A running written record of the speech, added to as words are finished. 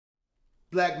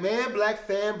Black man, black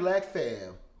fam, black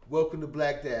fam. Welcome to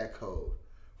Black Dad Code,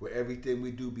 where everything we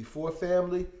do before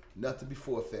family, nothing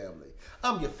before family.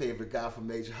 I'm your favorite guy from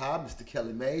Major High, Mr.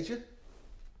 Kelly Major.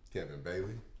 Kevin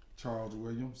Bailey. Charles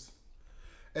Williams.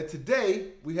 And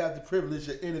today, we have the privilege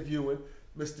of interviewing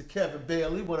Mr. Kevin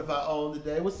Bailey, one of our own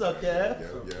today. What's up, Kev?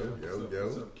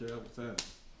 What's up, Kev? What's that?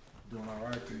 Doing all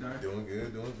right today? Doing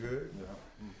good. Yeah.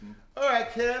 Mm-hmm. All right,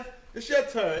 Kev, it's your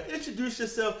turn. Introduce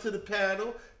yourself to the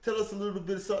panel. Tell us a little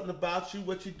bit of something about you,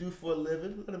 what you do for a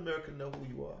living. Let America know who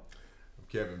you are. I'm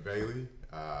Kevin Bailey.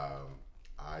 I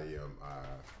am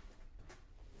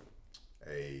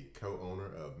a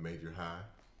co-owner of Major High.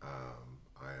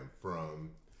 I am from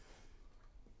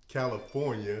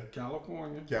California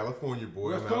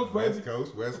boy. West I'm Coast, out baby.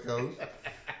 West Coast.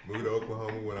 Moved to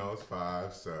Oklahoma when I was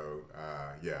 5. So,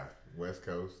 West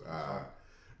Coast.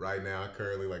 Right now,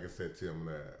 currently, like I said to you, I'm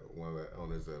one of the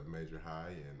owners of Major High,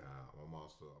 and I'm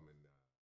in